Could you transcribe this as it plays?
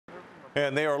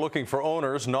And they are looking for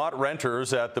owners, not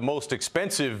renters, at the most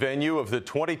expensive venue of the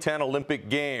 2010 Olympic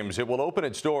Games. It will open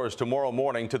its doors tomorrow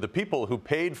morning to the people who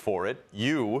paid for it,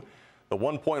 you. The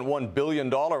 $1.1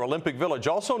 billion Olympic Village,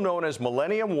 also known as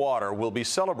Millennium Water, will be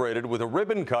celebrated with a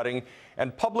ribbon cutting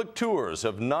and public tours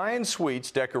of 9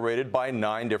 suites decorated by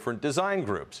 9 different design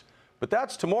groups. But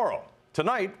that's tomorrow.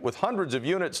 Tonight, with hundreds of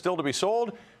units still to be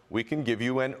sold, we can give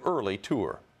you an early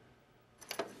tour.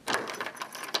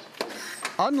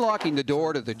 Unlocking the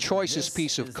door to the choicest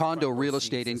piece of condo real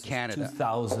estate in Canada.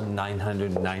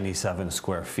 2,997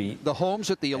 square feet. The homes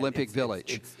at the Olympic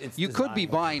Village. You could be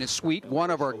buying a suite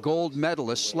one of our gold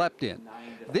medalists slept in.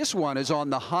 This one is on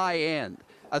the high end.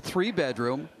 A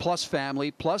 3-bedroom, plus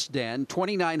family, plus den,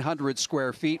 2,900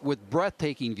 square feet with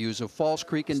breathtaking views of Falls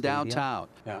Creek and downtown.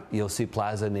 Yeah. You'll see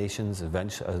Plaza Nations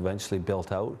eventually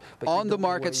built out. On the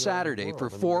market Saturday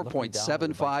for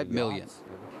 $4.75 million.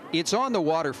 It's on the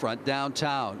waterfront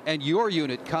downtown, and your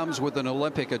unit comes with an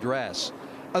Olympic address.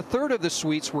 A third of the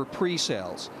suites were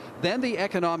pre-sales. Then the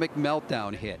economic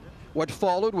meltdown hit. What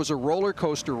followed was a roller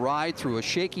coaster ride through a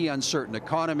shaky, uncertain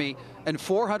economy, and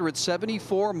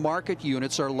 474 market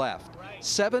units are left.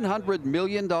 $700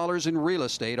 million in real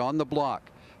estate on the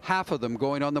block, half of them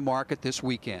going on the market this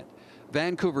weekend.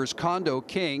 Vancouver's Condo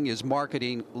King is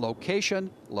marketing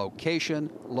location, location,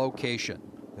 location.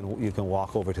 You can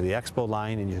walk over to the Expo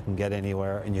line and you can get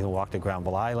anywhere, and you can walk to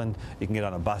Granville Island, you can get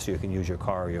on a bus, or you can use your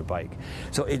car or your bike.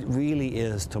 So it really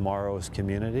is tomorrow's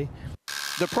community.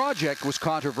 The project was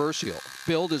controversial.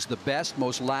 Billed as the best,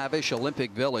 most lavish Olympic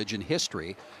Village in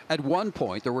history, at one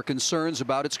point there were concerns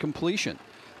about its completion.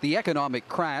 The economic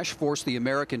crash forced the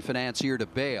American financier to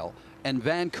bail, and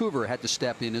Vancouver had to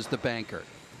step in as the banker.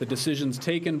 The decisions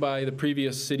taken by the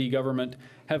previous city government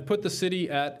have put the city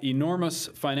at enormous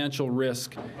financial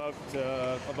risk.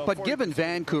 But given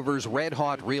Vancouver's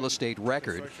red-hot real estate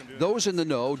record, those in the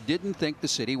know didn't think the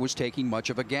city was taking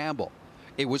much of a gamble.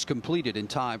 It was completed in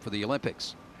time for the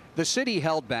Olympics. The city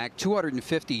held back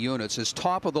 250 units as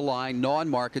top-of-the-line,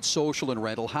 non-market social and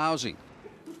rental housing.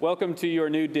 Welcome to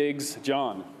your new digs,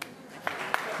 John.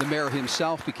 The mayor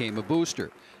himself became a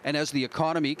booster. And as the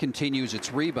economy continues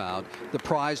its rebound, the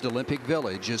prized Olympic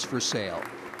Village is for sale.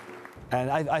 And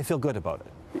I feel good about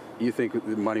it. You think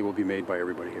the money will be made by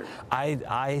everybody here?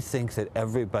 I think that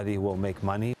everybody will make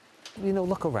money. You know,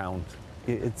 look around.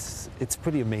 It's a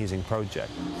pretty amazing project.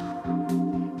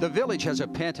 The Village has a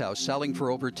penthouse selling for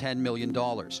over $10 million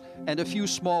and a few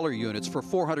smaller units for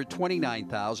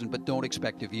 $429,000, but don't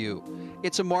expect a view.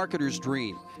 It's a marketer's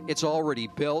dream. It's already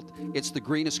built. It's the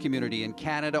greenest community in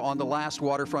Canada on the last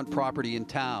waterfront property in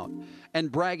town.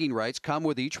 And bragging rights come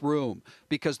with each room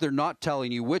because they're not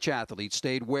telling you which athlete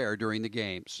stayed where during the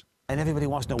games. And everybody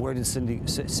wants to know, where did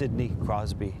Sidney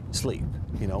Crosby sleep?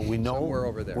 You know, we know somewhere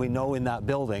over there. We know in that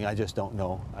building. I just don't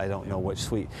know. I don't know which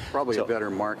suite. Probably a better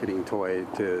marketing toy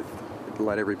to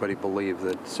let everybody believe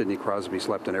that Sidney Crosby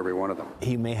slept in every one of them.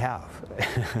 He may have.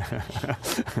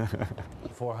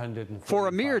 For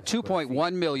a mere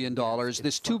 $2.1 million,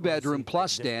 this 2-bedroom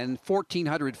plus den,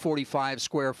 1,445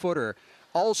 square footer,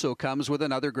 also comes with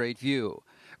another great view.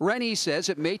 Rennie says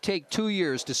it may take 2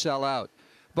 years to sell out.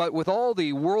 But with all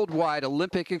the worldwide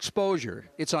Olympic exposure,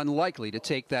 it's unlikely to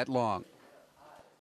take that long.